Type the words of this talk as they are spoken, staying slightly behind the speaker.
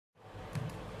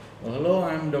Hello,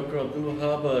 I'm Dr. Abdul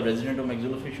Wahab, a resident of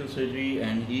maxillofacial surgery,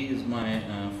 and he is my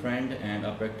friend and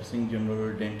a practicing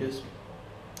general dentist.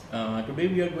 Today,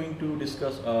 we are going to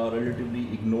discuss a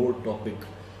relatively ignored topic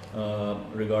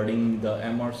regarding the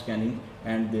MR scanning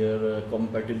and their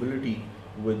compatibility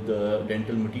with the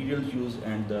dental materials used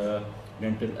and the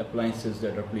dental appliances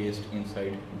that are placed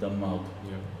inside the mouth.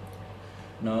 Yeah.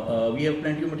 Now, we have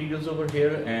plenty of materials over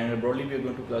here, and broadly we are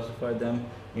going to classify them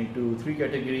into three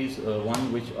categories.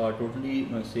 One, which are totally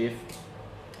safe.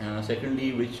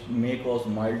 Secondly, which may cause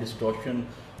mild distortion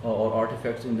or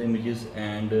artifacts in the images.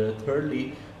 And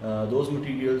thirdly, those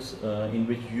materials in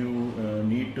which you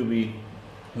need to be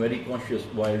very cautious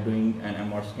while doing an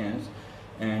MR scans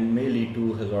and may lead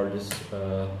to hazardous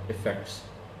effects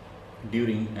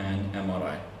during an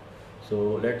MRI.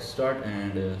 So let's start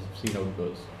and see how it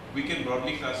goes. We can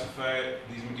broadly classify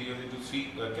these materials into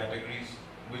three categories,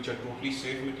 which are totally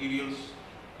safe materials,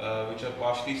 which are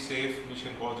partially safe, which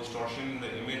can cause distortion in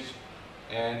the image,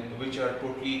 and which are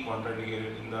totally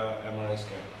contraindicated in the MRI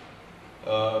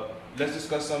scan. Let's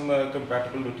discuss some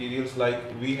compatible materials. Like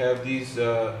we have these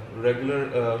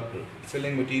regular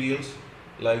filling materials,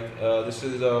 like this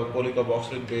is a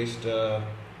polycarboxylate based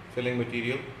filling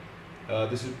material.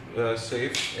 This is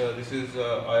safe. This is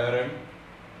IRM.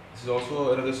 This is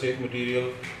also another safe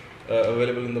material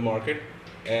available in the market,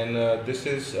 and this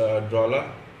is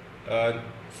Drala,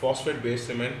 phosphate based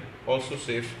cement, also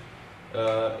safe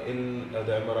in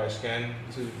the MRI scan.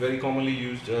 This is very commonly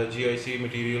used GIC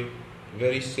material,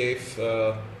 very safe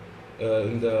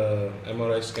in the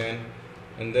MRI scan.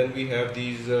 And then we have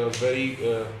these very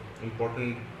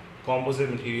important composite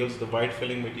materials, the white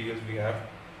filling materials we have.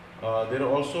 They are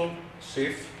also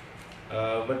safe,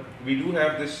 but we do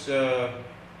have this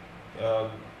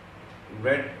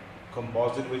red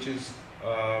composite which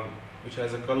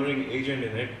has a coloring agent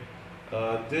in it.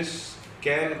 This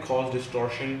can cause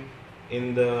distortion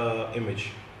in the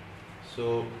image,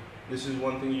 so this is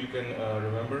one thing you can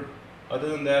remember. Other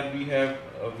than that, we have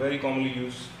very commonly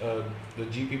used the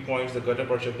GP points, the Gutta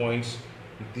Percha points.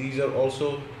 These are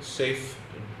also safe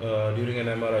during an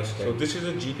MRI scan. So this is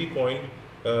a GP point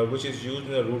which is used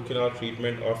in a root canal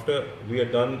treatment. After we are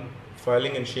done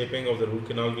filing and shaping of the root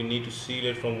canal, we need to seal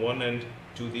it from one end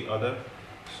to the other.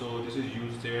 So this is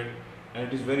used there, and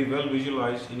it is very well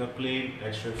visualized in a plain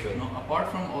X-ray film. Now, apart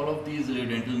from all of these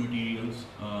dental materials,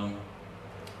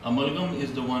 amalgam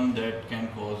is the one that can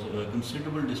cause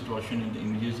considerable distortion in the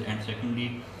images, and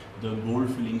secondly, the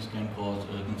gold fillings can cause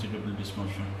considerable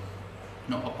distortion.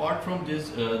 Now, apart from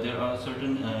this, there are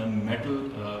certain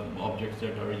metal objects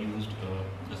that are used,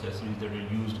 accessories that are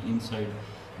used inside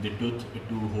the tooth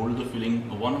to hold the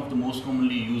filling. One of the most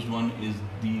commonly used one is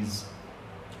these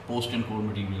post and core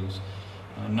materials.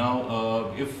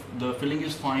 Now, if the filling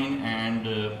is fine and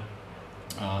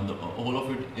all of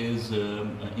it is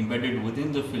embedded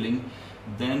within the filling,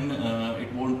 then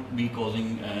it won't be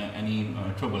causing any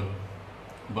trouble.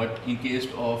 But in case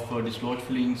of dislodged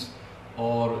fillings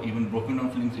or even broken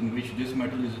down fillings in which this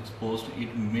metal is exposed,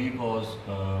 it may cause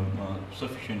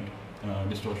sufficient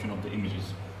distortion of the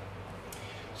images.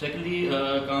 Secondly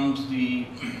comes the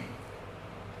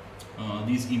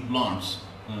these implants,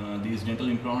 these dental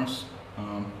implants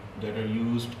that are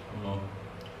used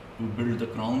to build the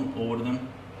crown over them.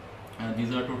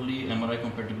 These are totally MRI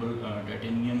compatible.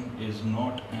 Titanium is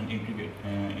not an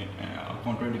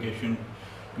contraindication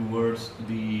towards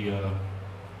the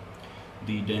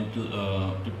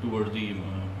dental towards the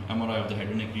MRI of the head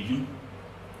and neck region.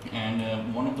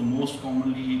 And one of the most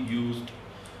commonly used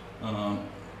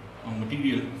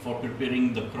material for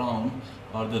preparing the crown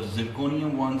are the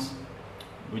zirconium ones,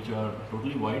 which are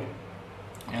totally white,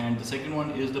 and the second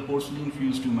one is the porcelain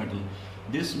fused to metal.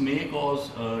 This may cause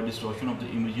distortion of the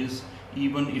images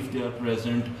even if they are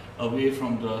present away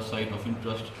from the site of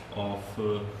interest of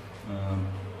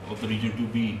the region to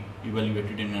be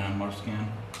evaluated in an MR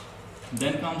scan.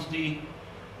 Then comes the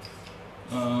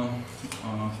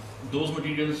those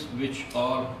materials which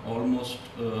are almost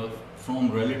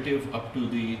from relative up to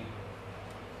the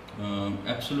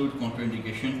absolute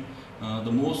contraindication.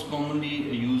 The most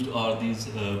commonly used are these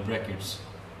brackets,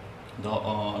 the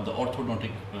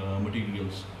orthodontic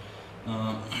materials.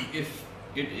 If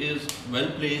it is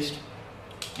well placed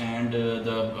and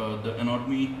the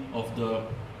anatomy of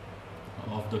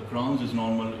the crowns is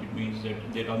normal, it means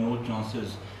that there are no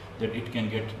chances that it can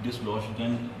get dislodged,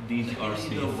 then these are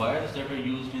safe. The wires that are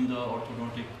used in the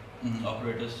orthodontic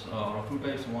apparatus are of two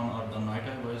types. One are the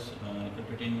nitrile wires,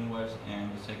 titanium wires,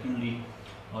 and secondly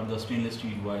are the stainless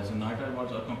steel wires. The nitrile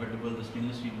wires are compatible. The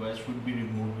stainless steel wires should be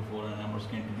removed before an MR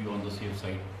scan to be on the safe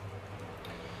side.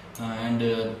 And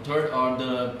third are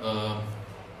the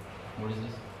What is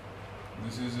this?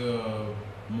 This is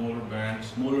molar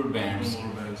bands. Molar bands.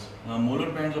 Molar bands.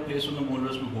 Molar bands are placed on the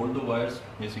molars to hold the wires,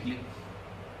 basically.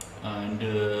 And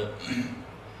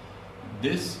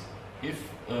this, if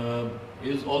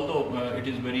is although it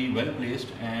is very well placed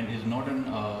and is not an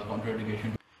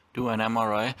contraindication to an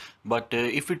MRI, but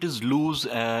if it is loose,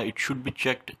 it should be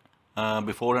checked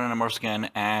before an MR scan,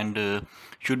 and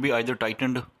should be either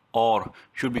tightened or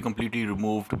should be completely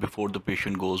removed before the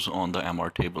patient goes on the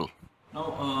MR table.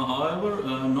 Now, however,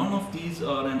 none of these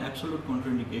are an absolute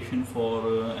contraindication for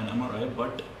an MRI,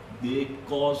 but they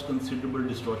cause considerable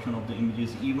distortion of the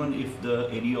images even if the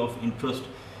area of interest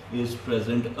is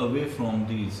present away from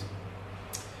these.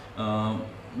 Now,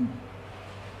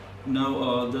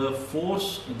 the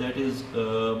force that is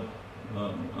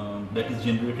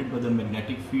generated by the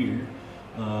magnetic field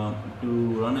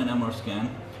to run an MR scan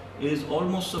is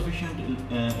almost sufficient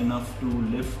enough to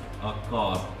lift a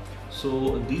car.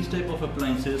 So these type of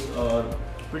appliances are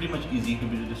pretty much easy to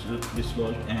be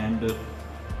dislodged, and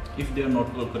if they are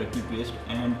not correctly placed,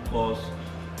 and cause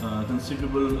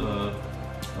considerable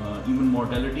even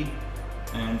mortality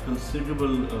and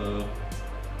considerable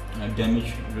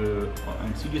damage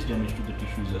and serious damage to the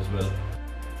tissues as well.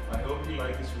 I hope you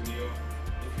like this video.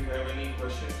 If you have any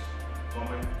questions,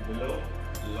 comment below,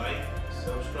 like,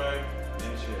 subscribe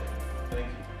and share. Thank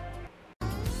you.